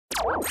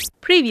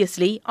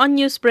Previously on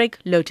Newsbreak,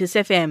 Lotus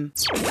FM.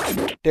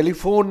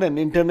 Telephone and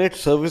internet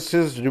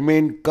services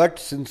remained cut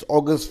since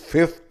August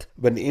 5th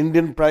when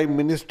Indian Prime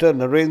Minister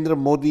Narendra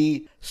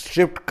Modi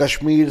stripped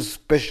Kashmir's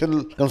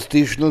special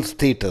constitutional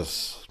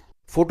status.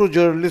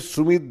 Photojournalist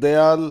Sumit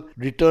Dayal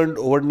returned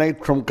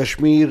overnight from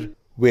Kashmir,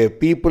 where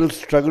people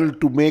struggle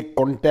to make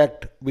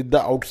contact with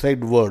the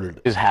outside world.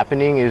 What is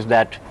happening is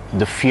that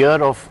the fear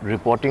of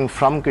reporting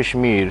from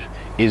Kashmir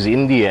is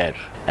in the air.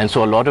 And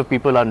so a lot of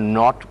people are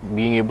not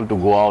being able to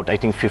go out. I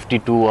think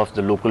 52 of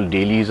the local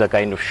dailies are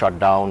kind of shut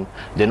down.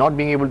 They're not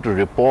being able to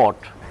report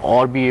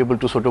or be able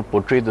to sort of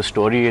portray the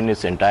story in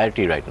its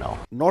entirety right now.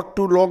 Not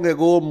too long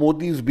ago,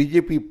 Modi's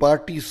BJP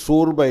party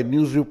soared by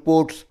news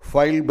reports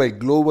filed by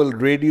global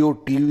radio,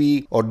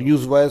 TV or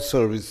newswire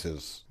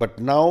services. But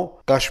now,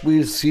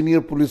 Kashmir's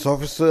senior police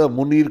officer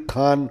Munir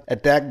Khan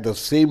attacked the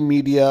same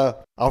media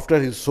after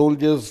his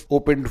soldiers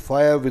opened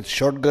fire with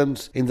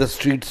shotguns in the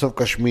streets of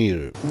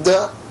Kashmir.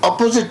 The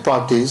opposite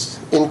parties,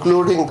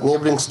 including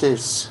neighboring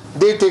states,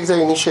 they take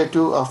the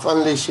initiative of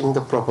unleashing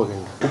the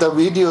propaganda. The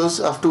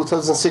videos of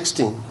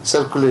 2016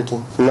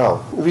 circulating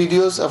now,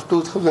 videos of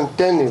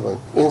 2010 even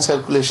in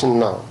circulation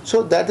now.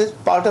 So that is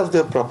part of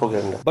their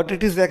propaganda. But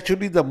it is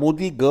actually the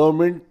Modi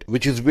government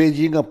which is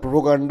waging a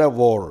propaganda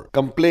war,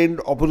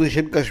 complained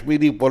opposition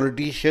Kashmiri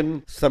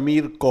politician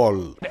Samir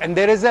Kaul. And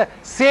there is a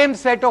same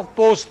set of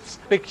posts,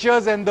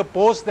 pictures and the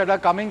posts that are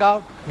coming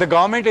out. The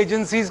government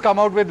agencies come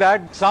out with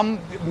that. Some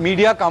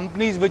media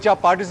companies which are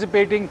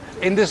participating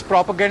in this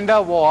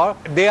propaganda war,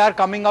 they are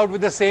coming out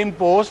with the same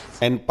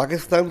posts. And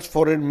Pakistan's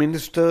Foreign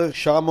Minister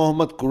Shah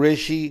Mohammad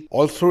Qureshi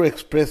also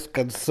expressed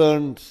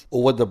concerns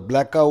over the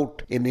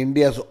blackout in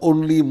India's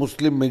only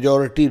Muslim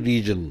majority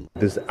region.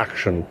 This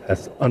action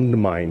has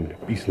undermined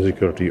peace and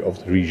security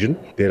of the region.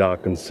 There are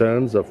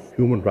concerns of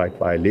human rights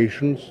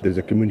violations. There's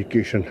a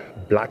communication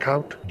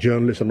blackout.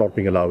 Journalists are not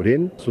being allowed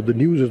in. So the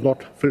news is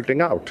not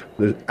filtering out.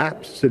 There's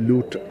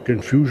absolute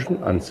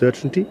confusion,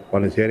 uncertainty.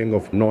 One is hearing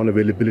of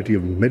non-availability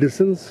of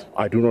medicines.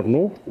 I do not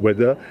know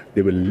whether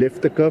they will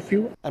lift the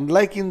curfew.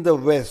 Unlike in the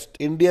West,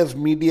 India's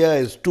media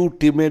is too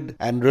timid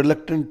and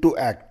reluctant to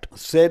act,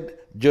 said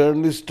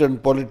journalist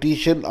and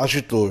politician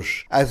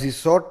Ashutosh, as he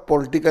sought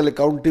political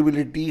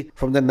accountability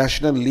from the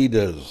national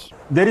leaders.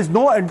 There is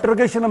no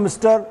interrogation of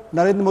Mr.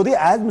 Narendra Modi,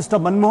 as Mr.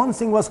 Manmohan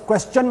Singh was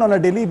questioned on a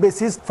daily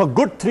basis for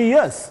good 3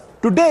 years.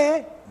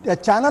 Today,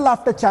 channel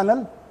after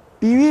channel,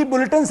 TV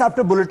bulletins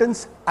after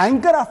bulletins,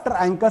 anchor after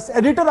anchors,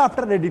 editor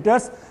after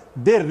editors,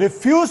 they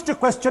refuse to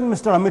question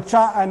Mr. Amit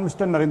Shah and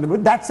Mr. Narendra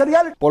Modi. That's the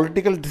reality.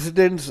 Political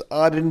dissidents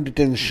are in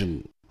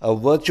detention. A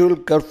virtual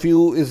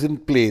curfew is in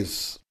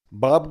place.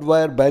 Barbed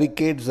wire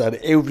barricades are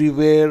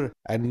everywhere,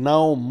 and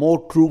now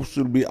more troops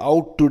will be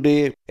out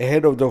today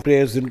ahead of the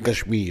prayers in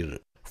Kashmir.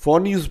 For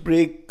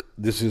Newsbreak,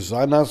 this is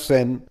Rana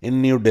Senn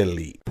in New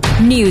Delhi.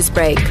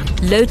 Newsbreak,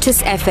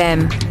 Lotus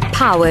FM,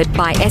 powered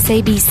by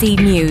SABC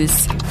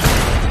News.